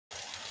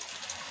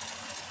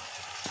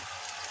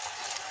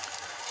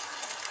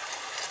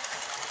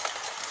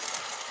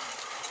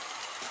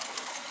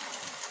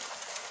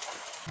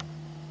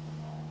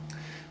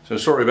So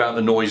sorry about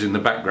the noise in the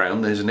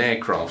background, there's an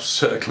aircraft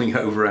circling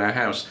over our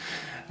house.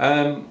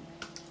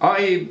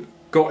 I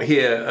got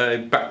here a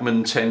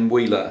Bachmann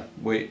 10-wheeler,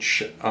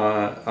 which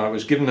I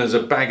was given as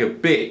a bag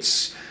of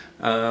bits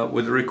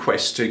with a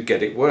request to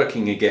get it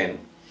working again.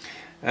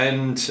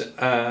 And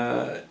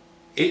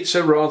it's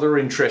a rather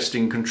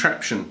interesting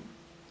contraption.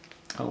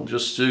 I'll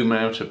just zoom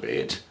out a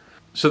bit.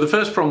 So the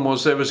first problem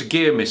was there was a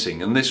gear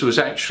missing, and this was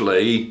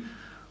actually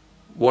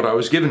what I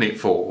was given it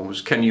for,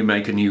 was can you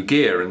make a new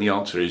gear? And the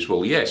answer is,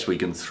 well, yes, we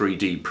can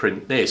 3D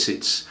print this.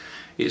 It's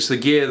the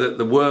gear that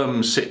the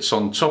worm sits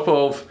on top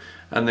of,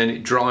 and then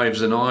it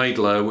drives an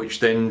idler, which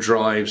then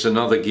drives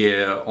another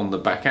gear on the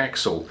back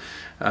axle.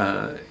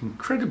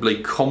 Incredibly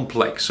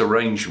complex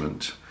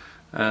arrangement,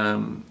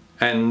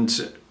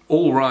 and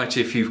all right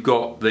if you've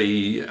got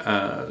the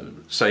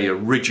say a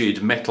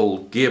rigid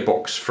metal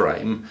gearbox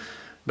frame,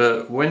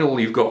 but when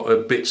all you've got are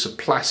bits of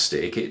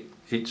plastic,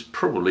 it's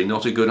probably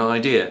not a good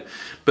idea.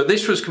 But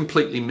this was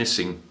completely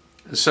missing.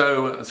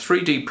 So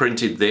 3D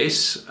printed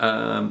this.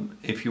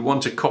 If you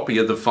want a copy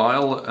of the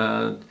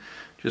file,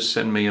 just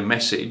send me a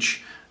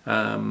message.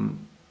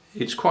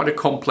 It's quite a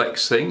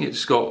complex thing.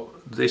 It's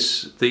got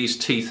these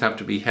teeth have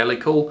to be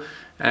helical,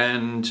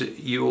 and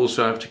you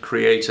also have to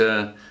create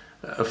a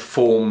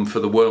form for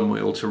the worm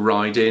wheel to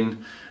ride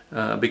in.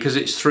 Because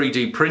it's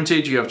 3D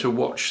printed, you have to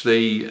watch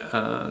the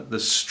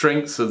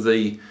strength of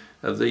the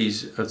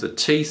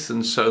teeth,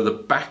 and so the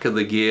back of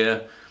the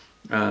gear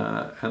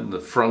and the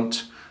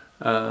front,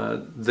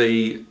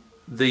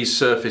 these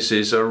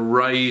surfaces are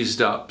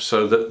raised up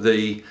so that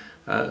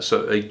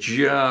so they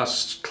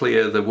just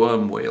clear the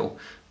worm wheel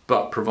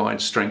but provide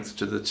strength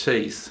to the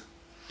teeth.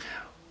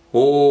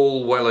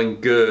 All well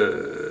and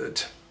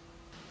good.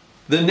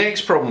 The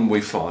next problem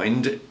we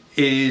find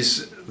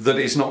is that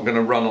it's not going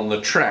to run on the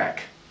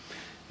track.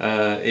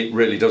 It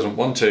really doesn't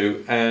want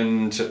to,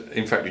 and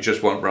in fact it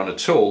just won't run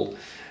at all.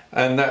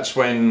 And that's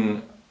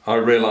when I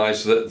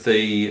realised that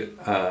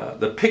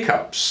the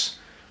pickups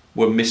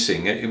were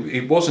missing.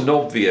 It wasn't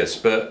obvious,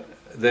 but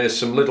there's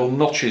some little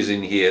notches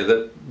in here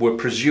that were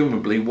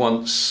presumably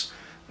once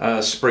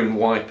spring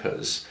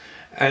wipers,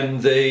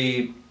 and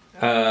the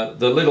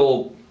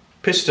little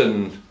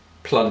piston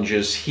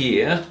plungers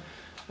here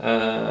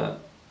that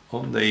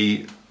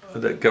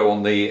go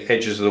on the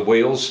edges of the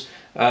wheels.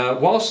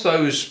 Whilst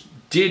those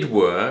did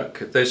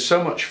work, there's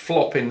so much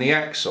flop in the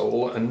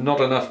axle and not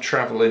enough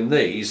travel in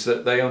these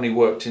that they only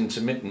worked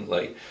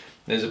intermittently.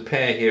 There's a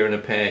pair here and a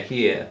pair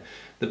here.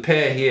 The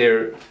pair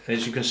here,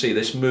 as you can see,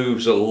 this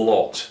moves a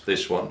lot,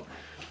 this one.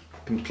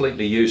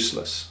 Completely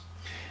useless.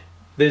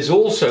 There's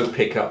also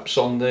pickups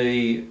on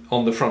the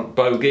front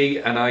bogie,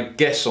 and I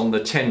guess on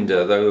the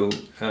tender, though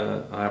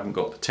I haven't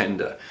got the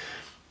tender.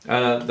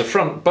 The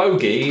front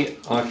bogie,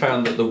 I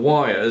found that the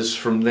wires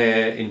from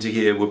there into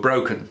here were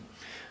broken.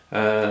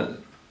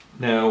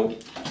 Now,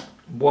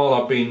 while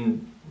I've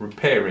been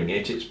repairing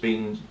it, it's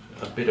been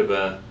a bit of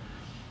a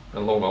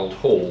long old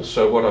haul,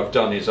 so what I've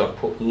done is I've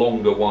put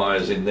longer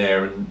wires in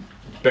there, and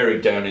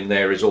buried down in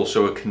there is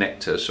also a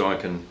connector, so I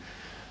can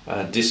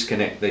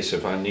disconnect this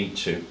if I need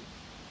to.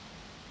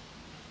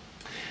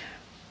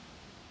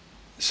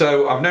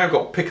 So I've now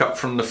got pickup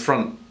from the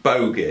front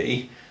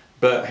bogie,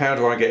 but how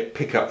do I get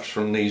pickups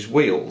from these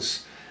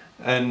wheels?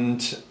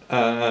 And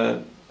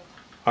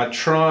I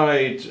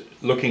tried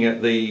looking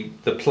at the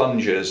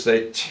plungers.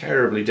 They're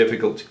terribly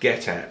difficult to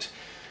get at,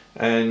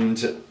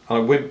 and I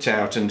wimped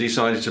out and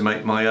decided to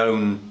make my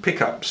own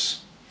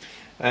pickups.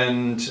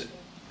 And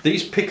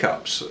these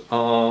pickups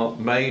are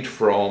made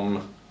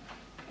from,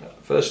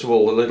 first of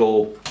all, the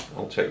little,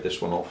 I'll take this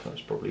one off,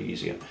 that's probably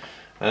easier.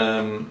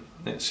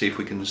 Let's see if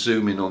we can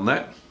zoom in on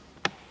that.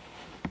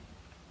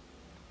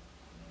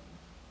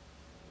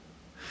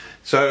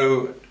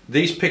 So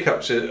these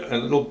pickups are a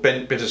little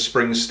bent bit of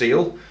spring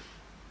steel.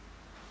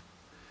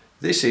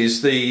 This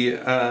is the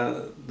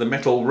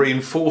metal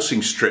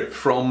reinforcing strip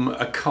from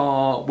a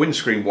car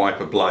windscreen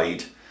wiper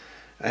blade,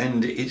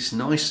 and it's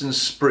nice and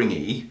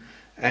springy,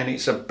 and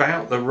it's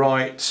about the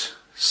right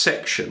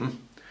section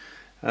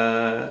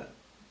to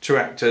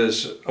act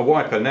as a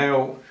wiper.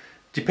 Now,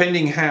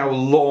 depending how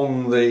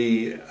long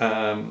the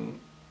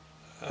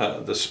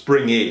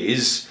spring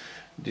is,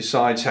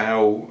 decides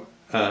how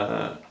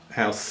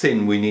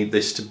thin we need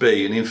this to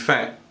be. And in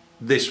fact,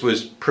 this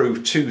was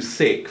proved too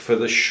thick for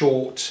the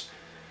short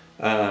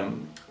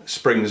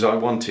springs I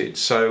wanted,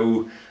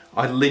 so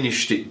I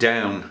linished it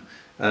down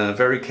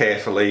very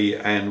carefully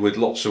and with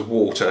lots of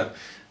water,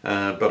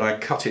 but I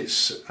cut it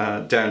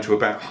down to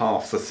about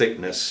half the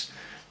thickness,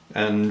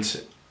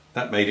 and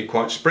that made it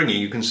quite springy.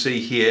 You can see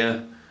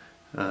here,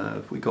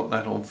 if we got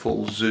that on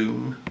full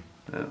zoom,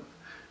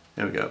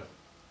 there we go,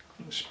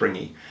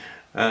 springy.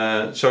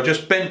 So I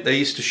just bent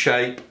these to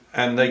shape,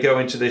 and they go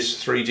into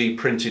this 3D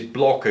printed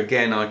block.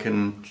 Again, I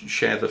can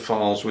share the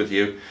files with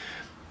you,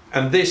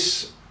 and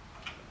this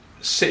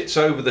sits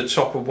over the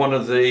top of one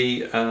of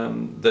the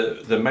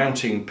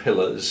mounting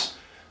pillars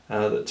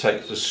that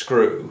takes the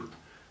screw.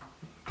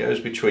 It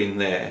goes between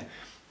there,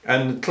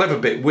 and the clever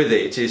bit with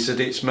it is that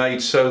it's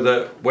made so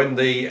that when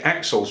the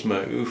axles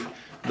move,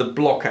 the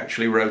block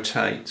actually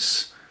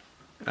rotates,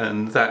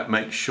 and that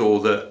makes sure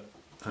that,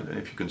 I don't know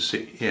if you can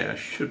see, yeah, I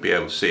should be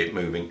able to see it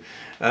moving.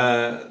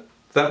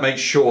 That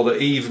makes sure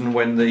that even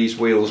when these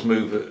wheels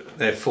move at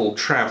their full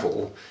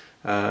travel,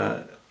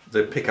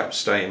 the pickups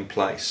stay in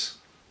place.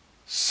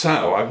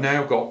 So I've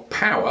now got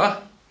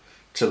power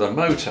to the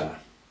motor.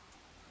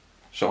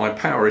 So I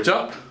power it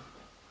up,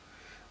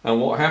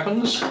 and what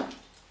happens?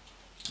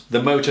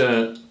 The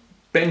motor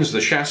bends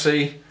the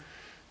chassis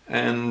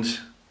and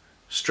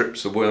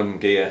strips the worm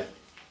gear.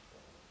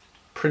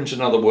 Print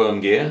another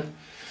worm gear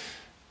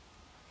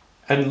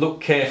and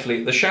look carefully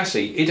at the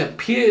chassis. It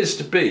appears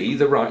to be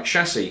the right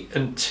chassis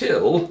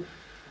until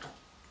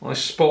I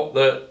spot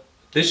that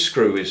this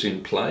screw is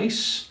in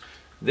place,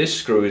 this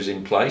screw is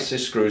in place,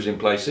 this screw is in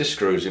place, this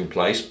screw is in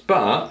place,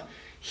 but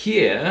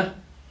here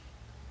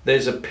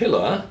there's a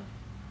pillar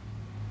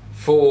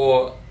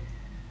for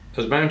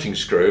a mounting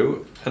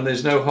screw and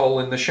there's no hole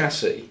in the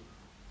chassis.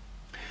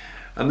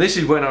 And this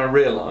is when I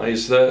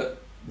realised that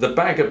the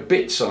bag of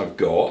bits I've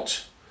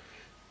got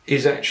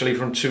is actually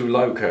from two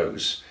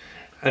locos.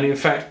 And in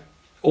fact,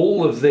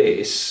 all of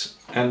this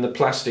and the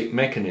plastic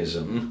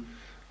mechanism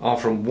are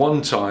from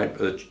one type,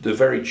 the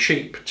very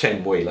cheap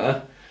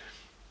 10-wheeler.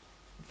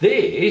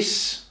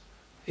 This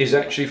is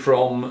actually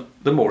from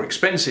the more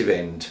expensive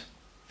end.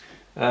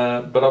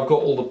 But I've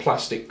got all the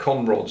plastic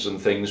con rods and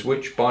things,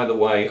 which, by the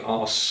way,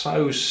 are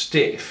so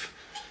stiff.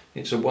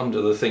 It's a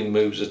wonder the thing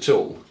moves at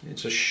all.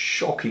 It's a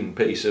shocking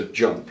piece of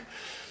junk.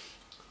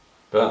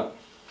 But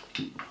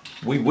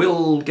we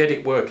will get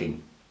it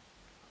working.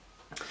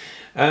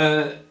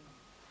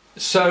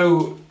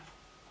 So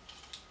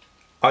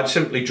I'd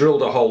simply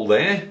drilled a hole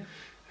there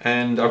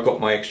and I've got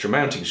my extra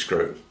mounting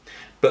screw.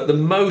 But the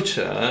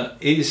motor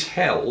is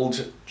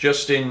held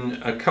just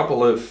in a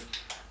couple of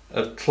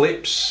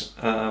clips.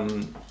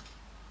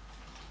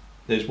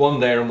 There's one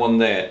there and one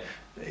there.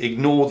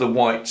 Ignore the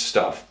white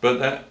stuff, but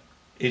that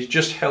is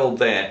just held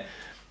there.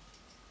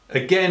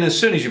 Again, as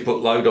soon as you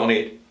put load on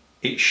it,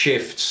 it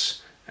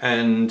shifts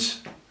and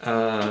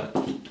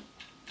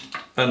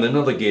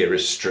another gear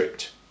is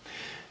stripped.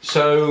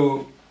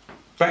 So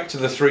back to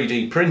the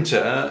 3D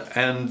printer,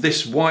 and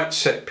this white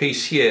set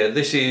piece here,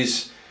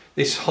 this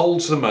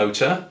holds the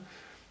motor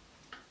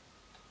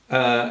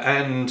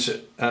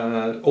and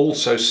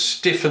also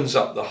stiffens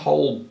up the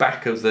whole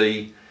back of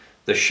the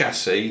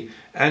chassis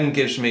and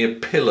gives me a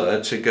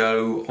pillar to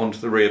go onto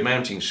the rear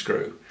mounting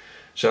screw.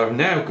 So I've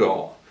now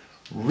got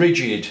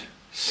rigid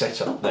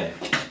setup there.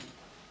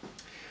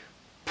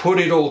 Put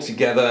it all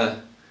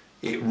together,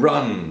 it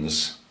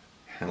runs.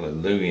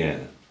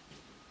 Hallelujah.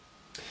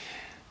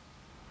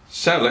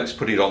 So let's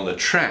put it on the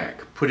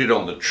track. Put it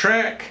on the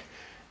track,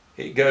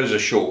 it goes a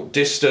short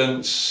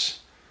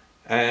distance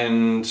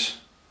and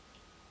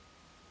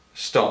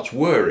starts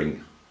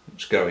whirring.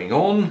 What's going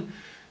on?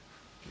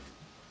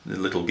 The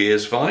little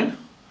gear's fine.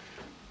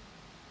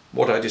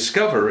 What I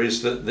discover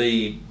is that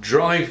the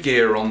drive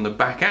gear on the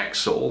back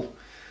axle,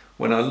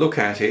 when I look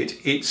at it,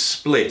 it's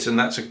split, and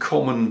that's a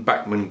common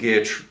Bachmann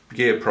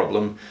gear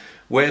problem.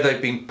 Where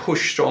they've been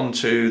pushed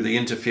onto the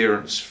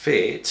interference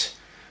fit,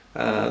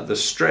 the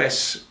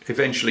stress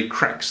eventually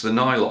cracks the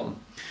nylon.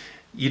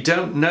 You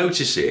don't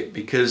notice it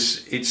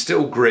because it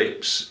still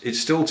grips, it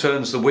still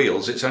turns the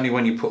wheels, it's only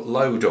when you put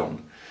load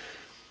on.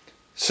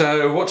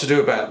 So what to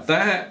do about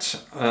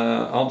that?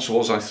 Answer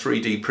was I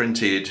 3D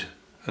printed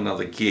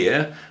another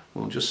gear.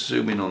 We'll just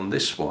zoom in on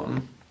this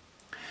one.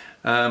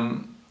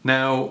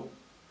 Now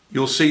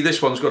you'll see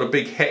this one's got a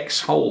big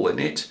hex hole in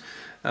it.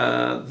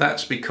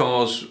 That's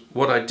because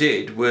what I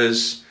did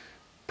was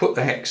put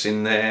the hex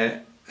in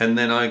there, and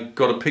then I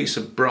got a piece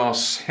of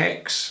brass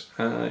hex.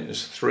 It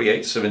was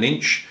 3/8 of an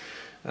inch.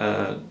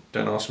 Don't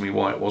ask me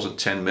why it wasn't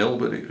 10mm,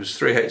 but it was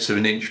 3/8 of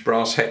an inch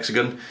brass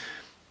hexagon.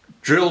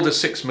 Drilled a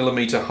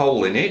 6mm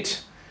hole in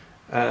it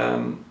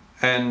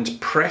and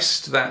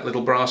pressed that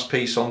little brass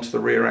piece onto the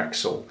rear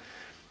axle.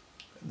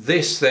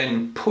 This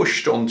then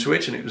pushed onto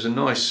it, and it was a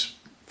nice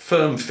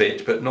firm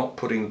fit, but not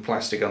putting the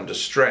plastic under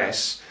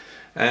stress.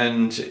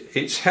 And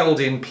it's held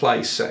in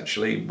place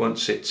actually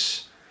once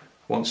it's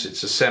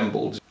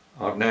assembled.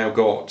 I've now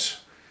got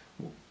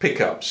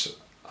pickups,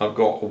 I've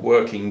got a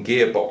working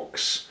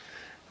gearbox,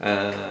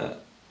 and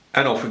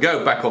off we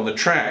go back on the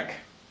track,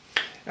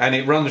 and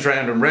it runs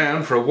round and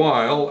round for a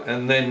while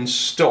and then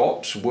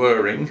stops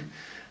whirring,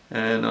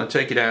 and I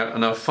take it out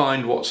and I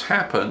find what's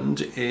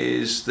happened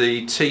is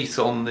the teeth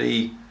on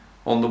the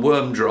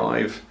worm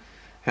drive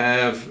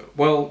have,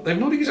 well, they've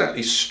not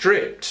exactly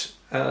stripped.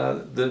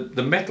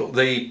 The metal,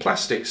 the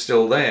plastic's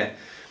still there.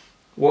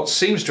 What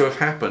seems to have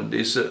happened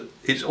is that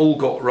it's all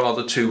got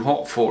rather too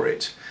hot for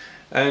it,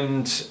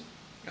 and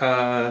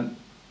I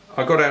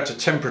got out a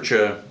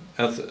temperature,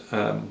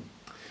 a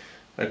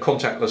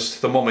contactless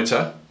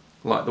thermometer,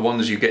 like the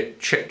ones you get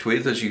checked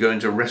with as you go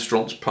into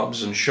restaurants,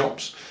 pubs and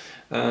shops.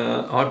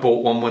 I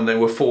bought one when they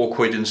were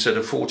 £4 instead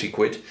of 40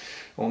 quid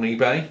on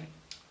eBay,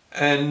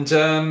 and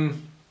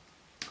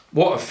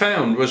what I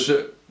found was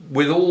that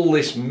with all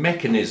this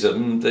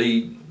mechanism,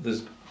 the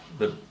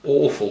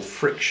awful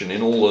friction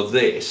in all of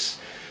this,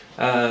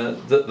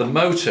 that the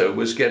motor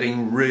was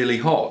getting really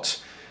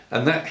hot,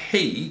 and that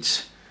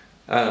heat,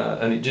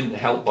 and it didn't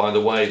help by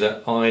the way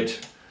that I'd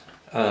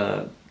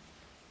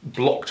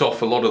blocked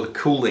off a lot of the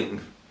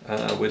cooling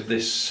with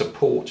this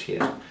support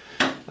here.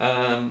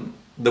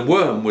 The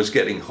worm was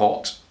getting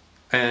hot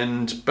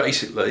and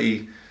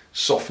basically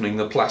softening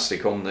the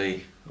plastic on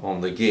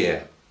the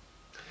gear.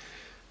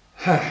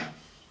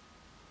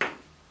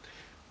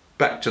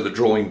 Back to the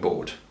drawing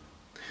board.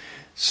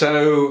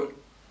 So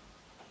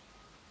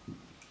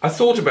I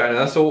thought about it.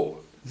 I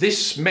thought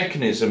this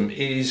mechanism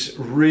is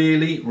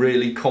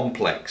really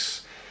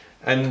complex,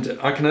 and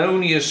I can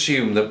only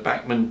assume that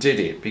Bachmann did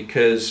it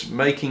because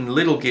making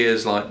little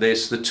gears like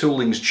this, the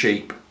tooling's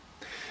cheap.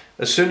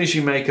 As soon as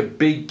you make a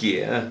big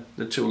gear,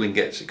 the tooling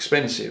gets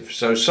expensive.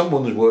 So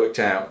someone's worked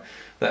out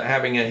that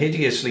having a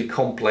hideously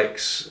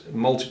complex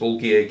multiple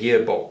gear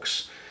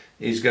gearbox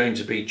is going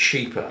to be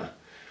cheaper,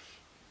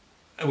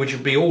 which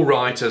would be all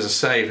right, as I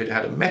say, if it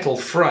had a metal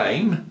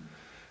frame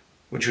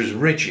which was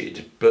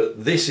rigid,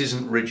 but this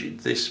isn't rigid.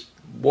 This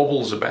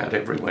wobbles about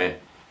everywhere,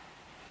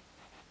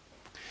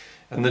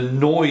 and the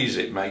noise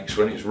it makes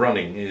when it's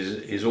running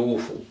is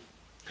awful.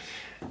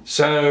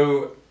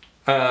 So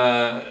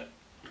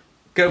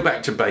go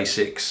back to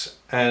basics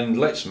and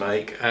let's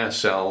make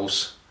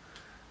ourselves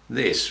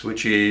this,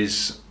 which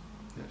is,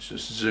 let's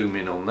just zoom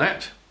in on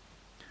that.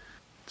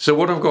 So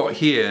what I've got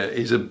here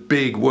is a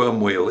big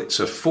worm wheel. It's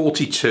a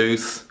 40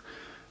 tooth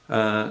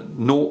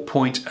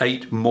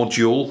 0.8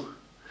 module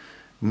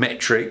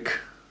metric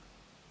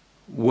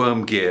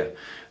worm gear.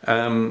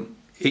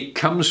 It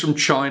comes from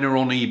China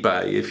on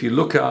eBay. If you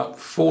look up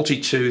 40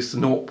 tooth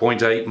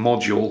 0.8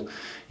 module,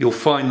 you'll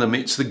find them.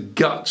 It's the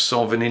guts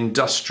of an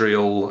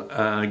industrial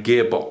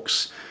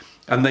gearbox,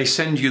 and they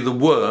send you the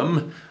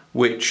worm,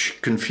 which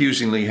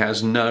confusingly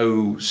has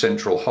no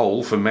central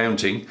hole for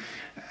mounting,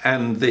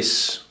 and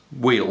this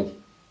wheel.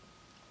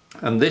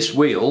 And this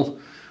wheel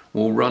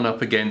will run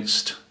up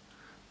against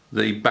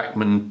the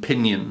Bachmann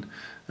pinion.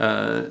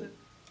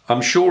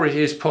 I'm sure it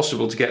is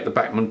possible to get the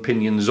Bachmann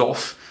pinions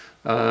off.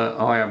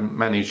 I haven't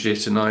managed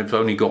it, and I've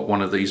only got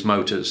one of these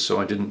motors, so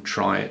I didn't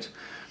try it.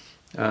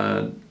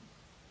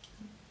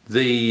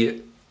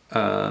 The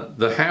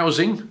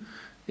housing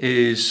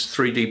is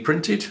 3D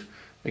printed.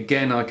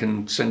 Again, I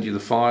can send you the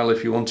file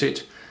if you want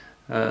it.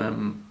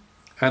 And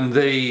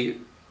the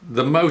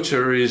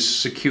motor is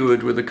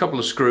secured with a couple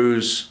of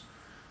screws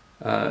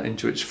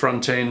into its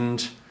front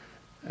end,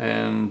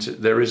 and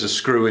there is a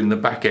screw in the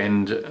back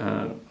end.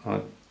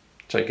 I've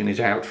taken it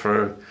out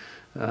for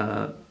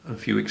a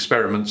few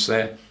experiments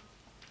there.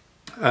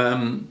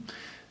 And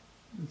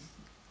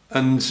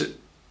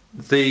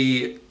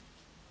the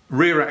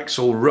rear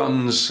axle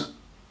runs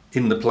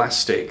in the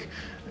plastic.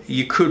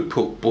 You could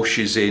put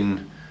bushes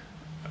in.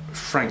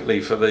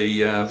 Frankly, for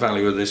the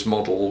value of this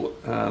model,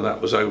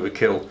 that was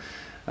overkill.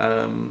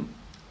 And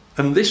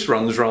this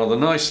runs rather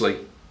nicely.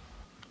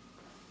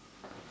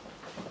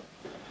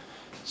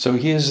 So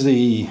here's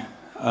the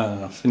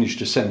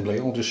finished assembly.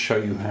 I'll just show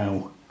you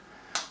how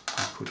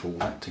I put all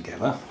that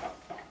together.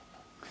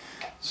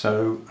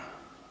 So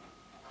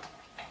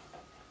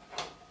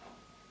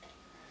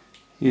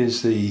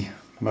here's the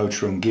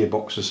motor and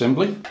gearbox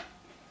assembly.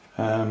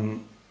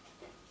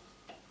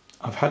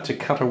 I've had to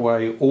cut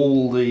away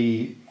all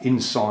the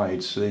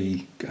insides,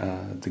 the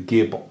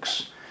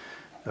gearbox,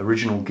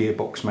 original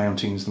gearbox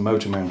mountings, the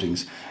motor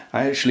mountings.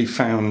 I actually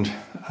found,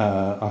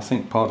 I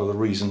think, part of the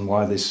reason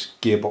why this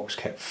gearbox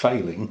kept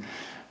failing,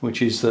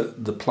 which is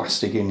that the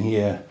plastic in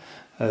here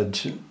had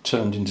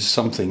turned into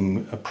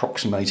something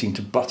approximating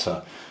to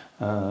butter.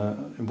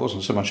 It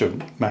wasn't so much a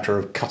matter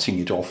of cutting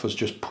it off as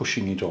just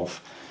pushing it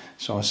off.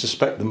 So I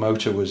suspect the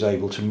motor was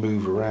able to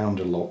move around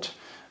a lot.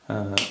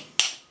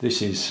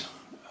 This is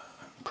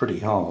pretty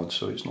hard,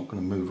 so it's not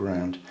going to move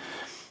around.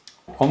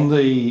 On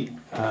the,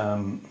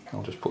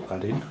 I'll just put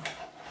that in.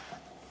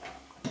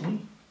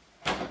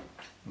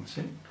 That's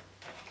it.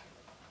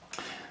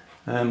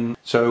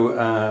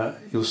 So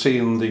you'll see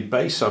in the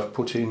base I've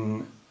put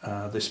in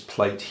this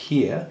plate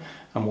here,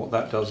 and what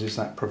that does is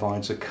that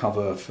provides a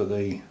cover for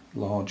the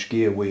large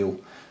gear wheel,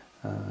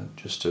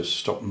 just to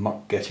stop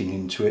muck getting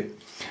into it.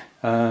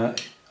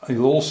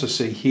 You'll also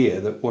see here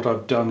that what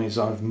I've done is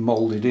I've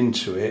moulded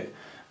into it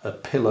a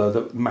pillar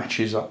that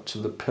matches up to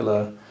the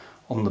pillar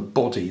on the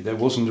body. There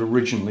wasn't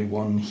originally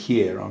one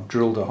here. I've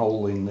drilled a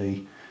hole in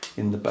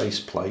the base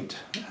plate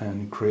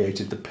and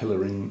created the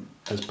pillar in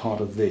as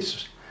part of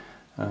this,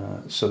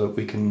 so that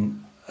we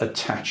can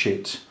attach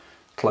it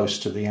close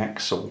to the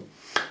axle.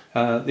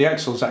 The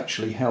axle is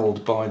actually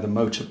held by the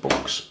motor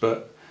box,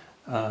 but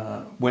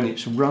when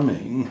it's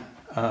running,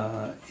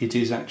 it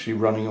is actually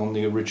running on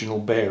the original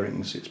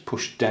bearings. It's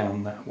pushed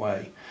down that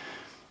way.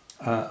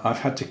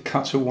 I've had to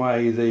cut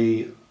away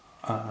the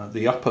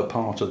upper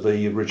part of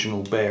the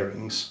original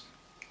bearings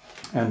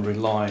and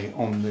rely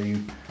on the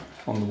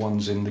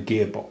ones in the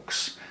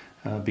gearbox,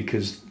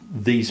 because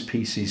these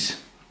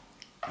pieces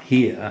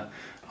here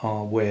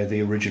are where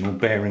the original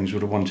bearings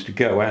would have wanted to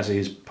go, as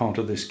is part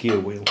of this gear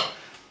wheel.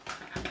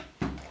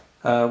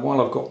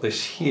 While I've got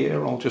this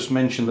here, I'll just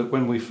mention that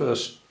when we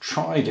first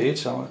tried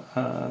it,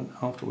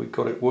 after we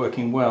got it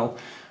working well,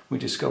 we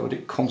discovered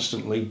it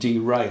constantly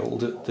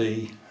derailed at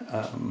the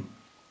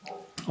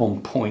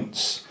on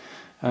points,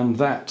 and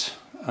that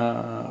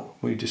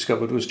we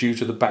discovered was due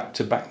to the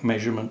back-to-back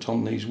measurement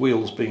on these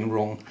wheels being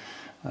wrong.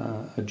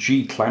 A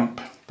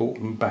G-clamp brought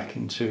them back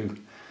into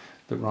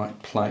the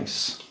right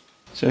place.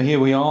 So here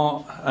we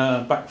are,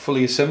 back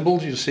fully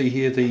assembled. You'll see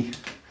here the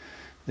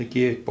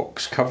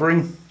gearbox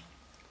covering.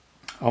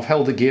 I've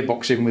held the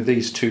gearbox in with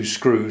these two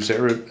screws.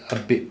 They're a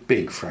bit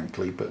big,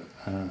 frankly, but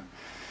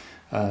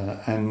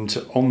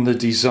and on the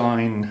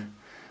design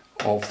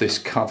of this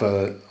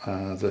cover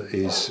that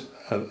is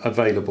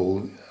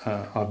available,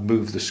 I've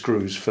moved the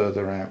screws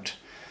further out.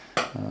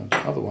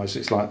 Otherwise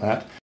it's like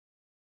that.